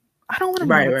 fun. I don't want to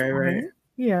know Right, what's right, right, coming.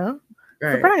 You know,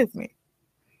 right. surprise me.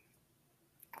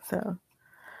 So,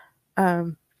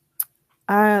 um,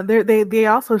 they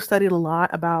also studied a lot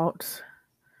about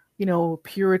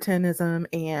Puritanism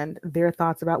and their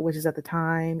thoughts about witches at the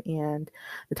time and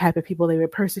the type of people they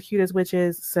would persecute as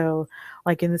witches. So,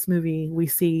 like in this movie, we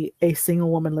see a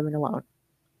single woman living alone,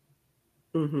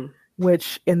 Mm-hmm.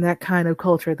 which in that kind of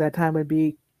culture at that time would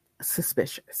be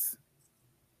suspicious.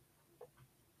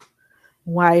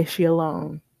 Why is she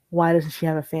alone? Why doesn't she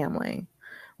have a family?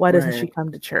 Why doesn't she Right.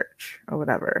 come to church or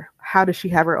whatever? How does she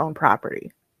have her own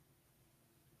property?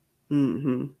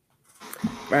 Mm-hmm.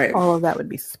 Right. All of that would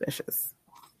be suspicious.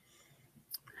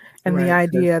 And the Right.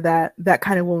 idea that that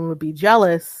kind of woman would be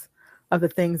jealous of the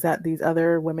things that these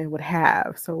other women would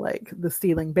have. So, like the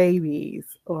stealing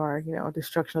babies or,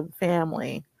 destruction of the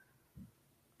family.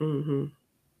 Mm-hmm.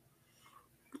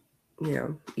 Yeah.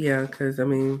 Yeah. Because, I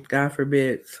mean, God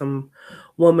forbid some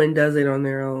woman does it on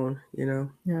their own,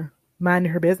 Yeah. Mind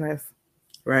her business.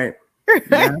 Right.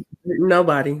 God,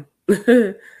 nobody.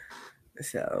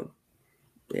 So,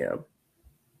 yeah.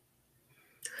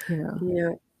 you know, Yeah.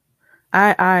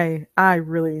 I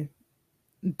really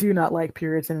do not like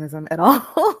Puritanism at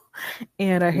all.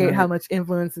 And I hate how Right. much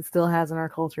influence it still has in our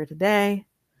culture today,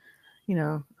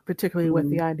 particularly with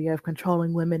Mm-hmm. the idea of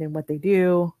controlling women and what they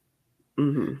do.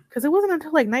 Mm-hmm. Because it wasn't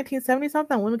until like 1970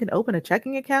 something women could open a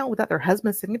checking account without their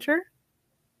husband's signature.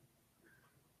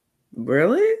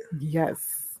 Really?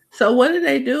 Yes. So what did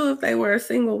they do if they were a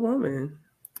single woman?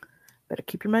 Better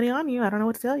keep your money on you. I don't know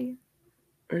what to tell you.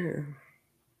 Yeah.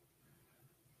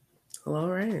 Well, all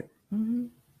right. Mm-hmm.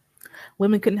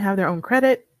 Women couldn't have their own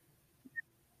credit.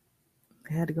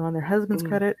 They had to go on their husband's Mm.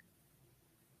 credit.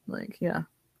 Like, yeah.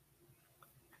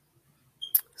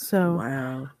 So,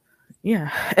 Wow.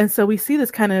 yeah. And so we see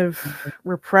this kind of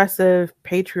repressive,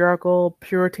 patriarchal,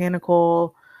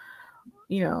 puritanical,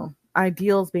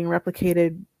 ideals being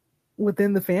replicated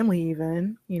within the family,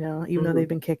 even though Mm-hmm. they've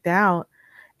been kicked out.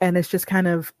 And it's just kind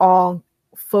of all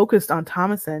focused on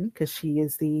Thomasin because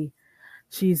she's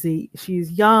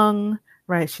young,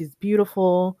 right? She's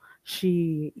beautiful.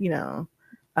 She,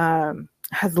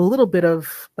 has a little bit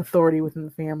of authority within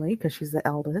the family because she's the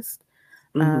eldest.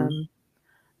 Mm-hmm. Um,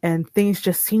 and things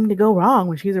just seem to go wrong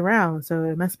when she's around. So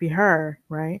it must be her,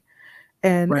 right?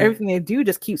 And Right. everything they do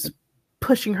just keeps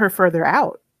pushing her further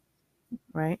out,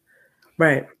 right?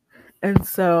 Right. And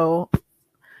so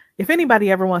if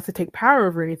anybody ever wants to take power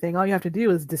over anything, all you have to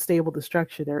do is disable the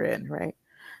structure they're in, right?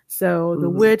 So the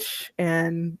Mm-hmm. witch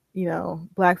and,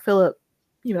 Black Phillip,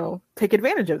 take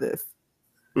advantage of this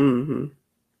Mm-hmm.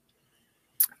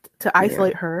 to Yeah.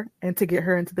 isolate her and to get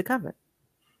her into the coven.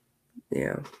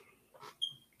 Yeah.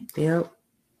 Yep.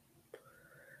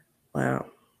 Wow.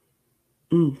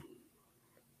 Mm.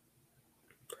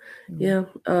 Yeah.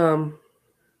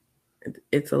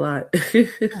 It's a lot. Yeah.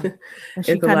 And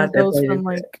she It's a kind lot of that goes played from into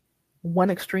it. like one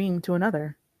extreme to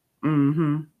another.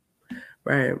 Mm-hmm.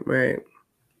 Right. Right.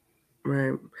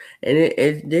 Right. And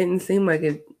it didn't seem like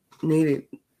it needed.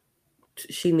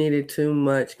 She needed too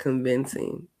much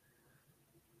convincing.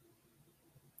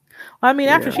 Well, I mean,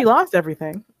 You after know. she lost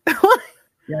everything.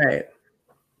 Right.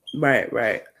 Right.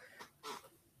 Right.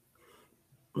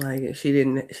 Like she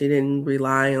didn't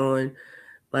rely on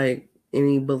like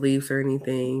any beliefs or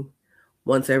anything.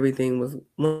 Once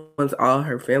all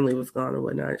her family was gone or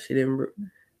whatnot, she didn't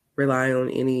rely on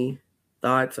any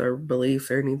thoughts or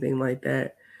beliefs or anything like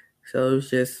that. So it was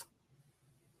just,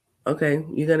 okay,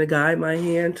 you're gonna guide my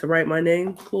hand to write my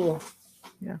name? Cool.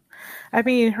 Yeah. I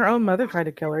mean, her own mother tried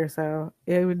to kill her, so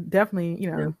it would definitely,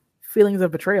 Yeah. feelings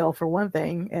of betrayal for one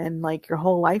thing, and like your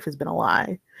whole life has been a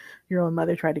lie. Your own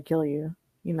mother tried to kill you.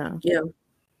 Yeah.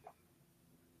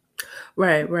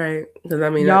 Right, right. Because I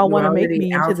mean, Y'all you want were to make already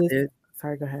me into this. ousted.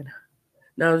 Sorry, go ahead.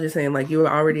 No, I was just saying, like, you were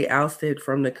already ousted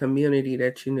from the community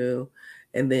that you knew,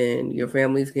 and then your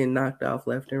family's getting knocked off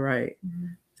left and right. Mm-hmm.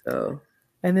 So,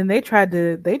 And then they tried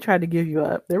to give you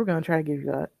up. They were going to try to give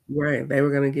you up. right, they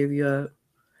were gonna give you up.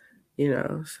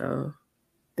 So,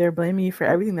 They're blaming you for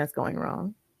everything that's going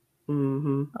wrong.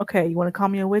 mm-hmm. Okay, you want to call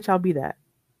me a witch? I'll be that.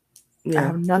 I Yeah,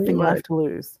 have pretty nothing much. left to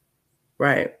lose.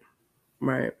 Right,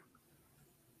 right.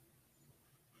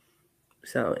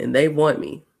 So, and they want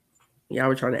me. Y'all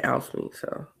were trying to oust me.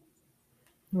 So,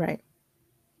 Right.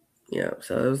 yeah.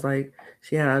 So it was like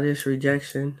she had all this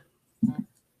rejection.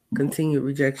 continued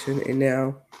rejection, and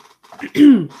now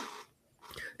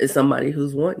it's somebody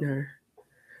who's wanting her.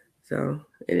 So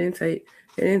it didn't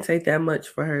take that much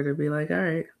for her to be like, all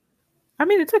right. I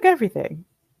mean, it took everything.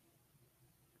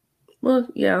 Well,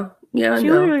 yeah, I She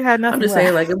know. literally had I'm nothing just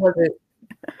saying, left. like, it wasn't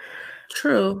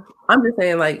true. I'm just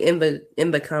saying, like, in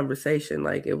the conversation,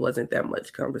 like, it wasn't that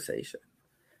much conversation.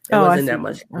 It Oh, I wasn't see. that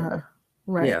much.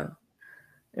 Right. Yeah.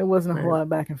 It wasn't a whole Right. lot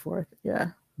back and forth.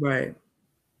 Yeah. Right.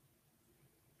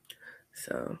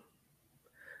 So,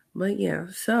 but yeah,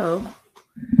 so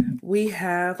we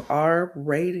have our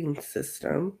rating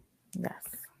system. Yes.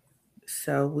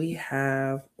 So we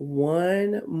have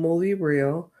 1 movie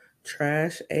reel,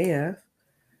 trash AF.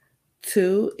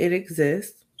 2, it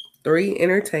exists. 3,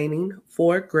 entertaining.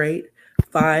 4, great.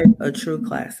 5, a true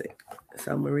classic.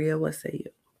 So Maria, what say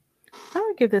you?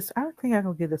 I think I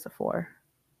could give this a 4.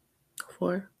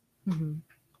 4. Mm-hmm.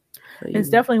 So It's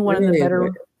definitely one of the better.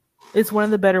 it. It's one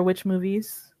of the better witch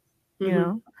movies. You Mm-hmm.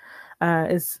 know,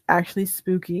 it's actually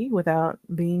spooky without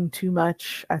being too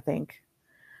much. I think.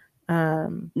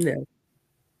 Yeah.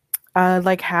 I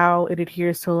like how it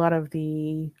adheres to a lot of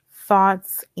the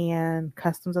thoughts and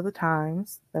customs of the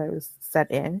times that it was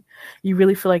set in. You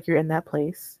really feel like you're in that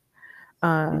place.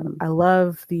 Mm-hmm. I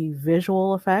love the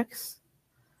visual effects.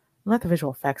 Not the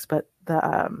visual effects, but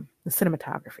the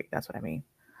cinematography. That's what I mean.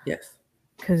 Yes.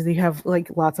 Because you have like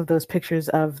lots of those pictures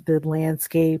of the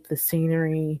landscape, the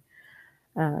scenery.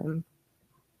 Um,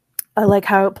 I like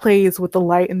how it plays with the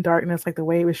light and darkness, like the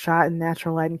way it was shot in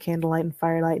natural light and candlelight and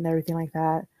firelight and everything like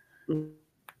that.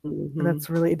 Mm-hmm. And that's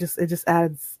really it just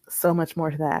adds so much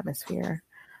more to the atmosphere.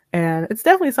 And it's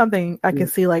definitely something I can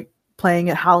see like playing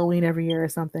at Halloween every year or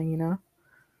something, you know?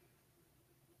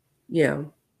 Yeah.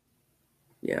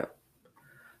 Yeah.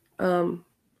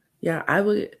 Yeah, I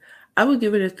would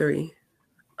give it a 3.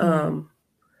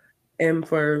 And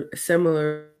for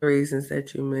similar reasons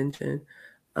that you mentioned.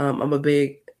 I'm a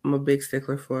big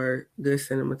stickler for good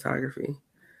cinematography.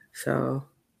 So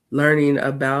learning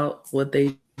about what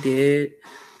they did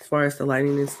as far as the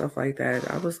lighting and stuff like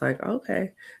that, I was like,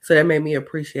 okay. So that made me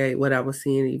appreciate what I was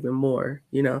seeing even more,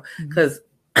 because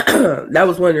that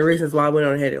was one of the reasons why I went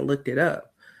on ahead and looked it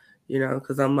up,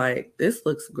 because I'm like, this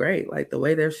looks great. Like the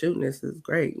way they're shooting this is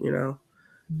great.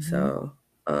 So,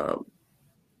 and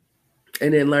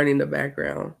then learning the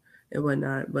background and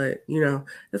whatnot. But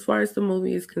as far as the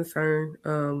movie is concerned,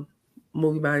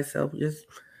 movie by itself, just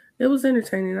it was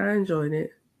entertaining. I enjoyed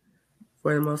it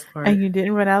for the most part. And you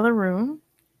didn't run out of the room.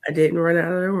 I didn't run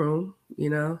out of the room.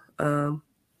 Now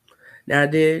I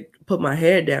did put my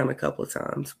head down a couple of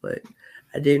times, but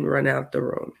I didn't run out the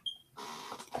room.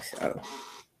 So,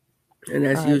 and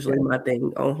that's usually my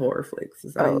thing on horror flicks.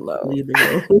 Is I leave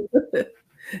the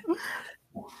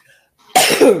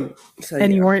room. So,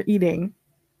 and you weren't eating,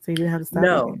 so you didn't have to stop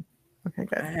eating. Okay,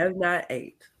 good. I have not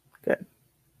ate. Good.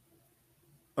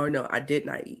 Or no, I did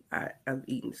not eat. I've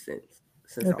eaten since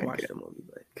I watched the movie.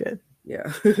 But good.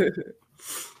 Yeah.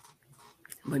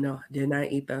 But no, I did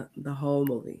not eat the whole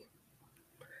movie.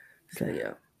 So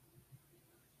yeah.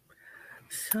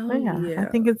 So yeah. I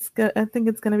think it's good. I think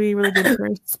it's gonna be really good for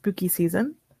spooky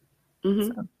season. Mm-hmm.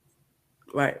 So.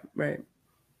 Right.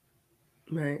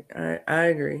 I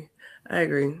agree.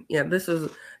 Yeah, this is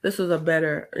one of the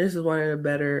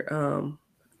better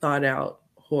thought out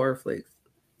horror flicks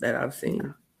that I've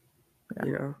seen.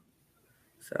 Yeah.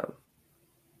 So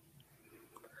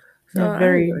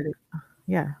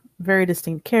very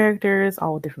distinct characters,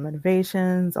 all with different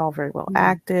motivations, all very well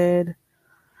acted.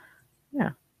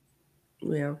 Yeah.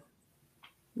 Yeah.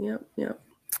 Yep.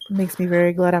 Makes me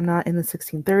very glad I'm not in the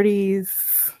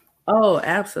 1630s. Oh,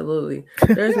 absolutely.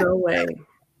 There's no way.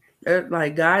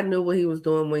 Like God knew what he was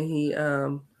doing when he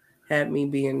had me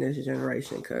be in this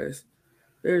generation, because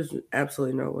there's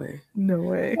absolutely no way. No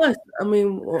way. Plus, I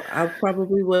mean, I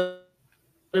probably would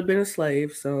have been a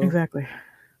slave, so exactly.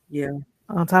 Yeah.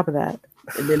 On top of that.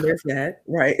 And then there's that,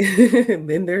 right?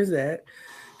 Then there's that.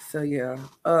 So yeah.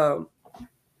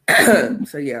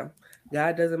 So yeah.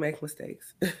 God doesn't make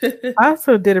mistakes. I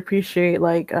also did appreciate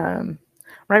right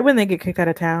when they get kicked out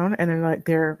of town and then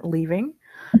they're leaving,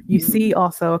 you see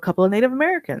also a couple of Native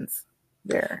Americans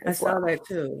there. I saw that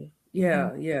too.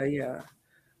 Yeah.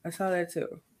 I saw that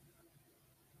too.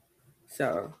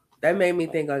 So that made me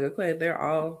think like, okay, they're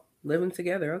all living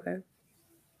together. Okay.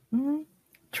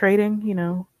 Trading,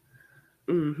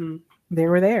 they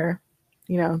were there.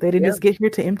 They didn't just get here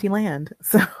to empty land.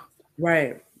 So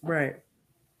Right.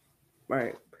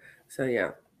 So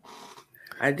yeah,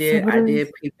 I did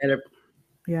peep that.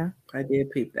 Yeah, I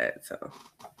did peep that. So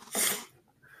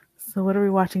what are we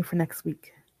watching for next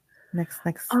week? Next All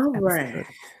episode? right.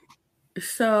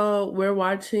 So we're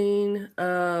watching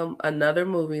another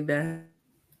movie that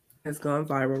has gone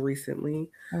viral recently.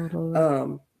 Oh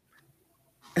Lord.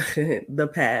 The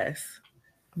Past.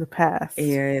 The Past.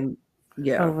 And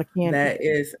yeah, Oh, I can't. that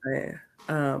is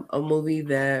a movie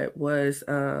that was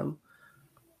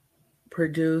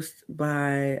produced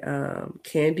by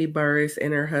Candy Burris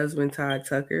and her husband Todd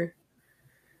Tucker.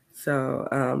 So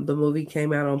the movie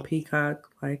came out on Peacock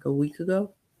like a week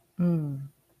ago.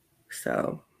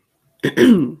 So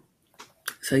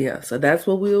so yeah, so that's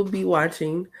what we'll be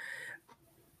watching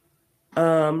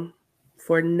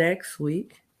for next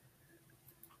week.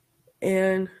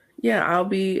 And yeah, I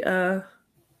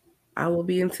will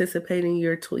be anticipating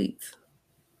your tweets.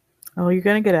 Oh, you're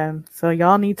gonna get them. So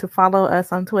y'all need to follow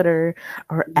us on Twitter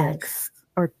or Yes. X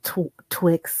or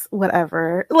Twix,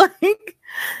 whatever. Like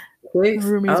Twix?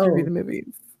 Roomies Review Oh, the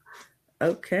Movies.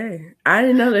 okay. I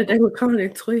didn't know that they were calling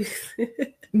it Twix.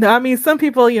 No, I mean some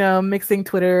people, mixing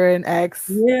Twitter and X.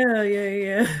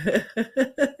 Yeah.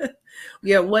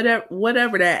 Yeah,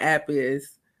 whatever that app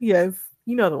is. Yes,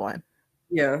 you know the one.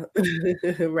 Yeah.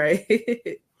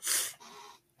 Right.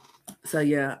 So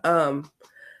yeah,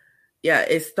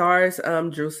 it stars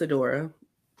Drew Sidora.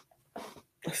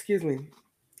 Excuse me.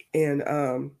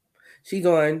 And she's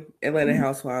on Atlanta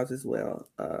Housewives as well.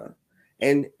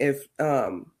 And if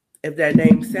that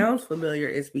name sounds familiar,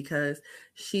 it's because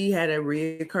she had a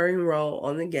recurring role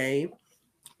on the game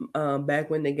back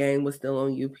when the game was still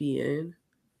on UPN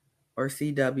or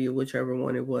CW, whichever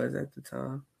one it was at the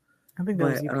time. I think that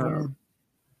was But UPN.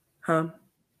 huh?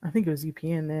 I think it was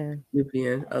UPN then.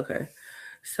 UPN. Okay.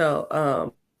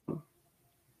 So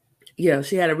yeah,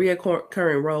 she had a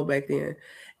recurring role back then.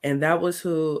 And that was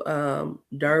who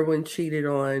Derwin cheated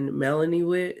on Melanie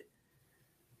with.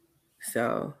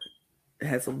 So it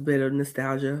has a bit of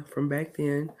nostalgia from back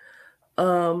then.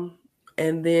 And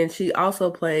then she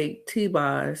also played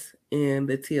T-Boz in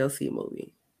the TLC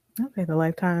movie. Okay, the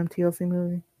Lifetime TLC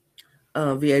movie.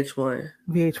 VH1.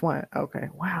 VH1. Okay.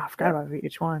 Wow, I forgot about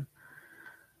VH1.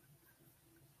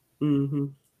 Mm-hmm.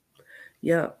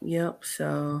 Yep.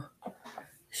 So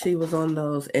she was on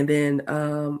those. And then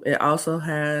it also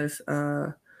has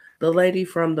the lady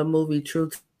from the movie True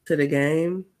to the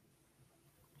Game,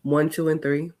 1, 2, and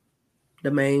 3.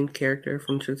 The main character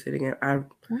from True to the Game.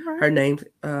 Her name,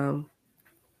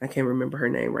 I can't remember her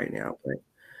name right now,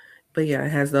 but yeah,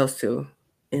 it has those two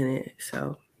in it.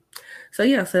 So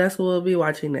yeah, so that's what we'll be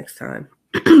watching next time.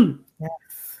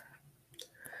 Yes.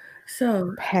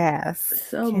 So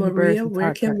Maria,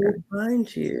 where can we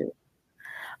find you?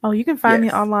 Oh, you can find me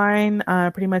online,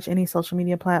 pretty much any social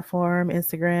media platform,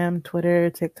 Instagram, Twitter,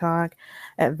 TikTok,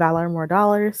 at Valor More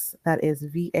Dollars. That is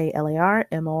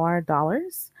VALARMOR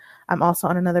Dollars. I'm also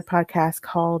on another podcast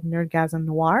called Nerdgasm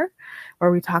Noir,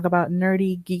 where we talk about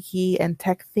nerdy, geeky, and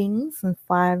tech things and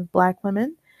 5 Black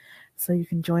women. So you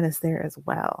can join us there as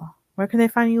well. Where can they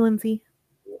find you, Lindsay?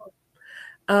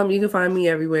 You can find me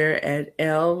everywhere at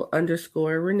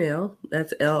L_Ranelle.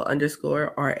 That's L_RANELLE.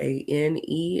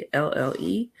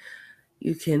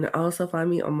 You can also find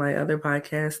me on my other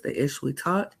podcast, The Ish We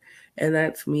Talk, and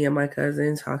that's me and my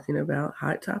cousin talking about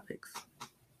hot topics.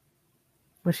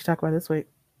 What'd she talk about this week?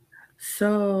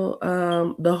 So,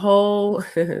 the whole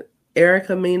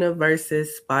Erica Mena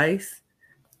versus Spice.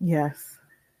 Yes.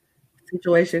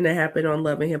 Situation that happened on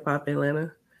Love and Hip Hop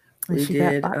Atlanta. We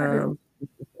did.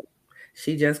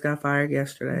 She just got fired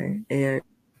yesterday, and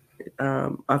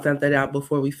I found that out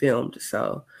before we filmed.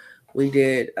 So we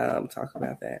did talk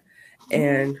about that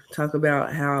and talk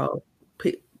about how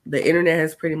the internet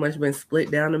has pretty much been split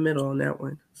down the middle on that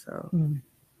one. So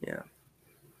yeah.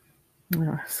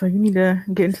 So you need to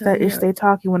get into that Ish They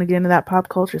Talk. You want to get into that pop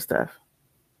culture stuff.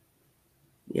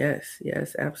 Yes,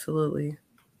 absolutely.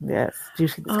 Yes,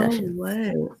 juicy discussion.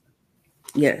 Oh,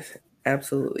 yes,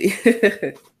 absolutely.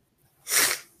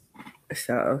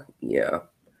 So yeah.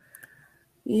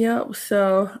 Yep.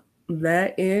 So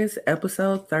that is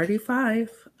episode 35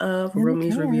 of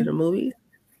Roomies Review the Movies.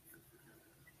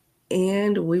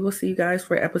 And we will see you guys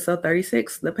for episode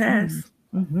 36, The Past.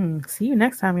 See you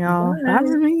next time, y'all. Bye,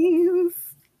 Roomies.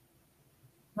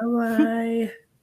 Bye-bye.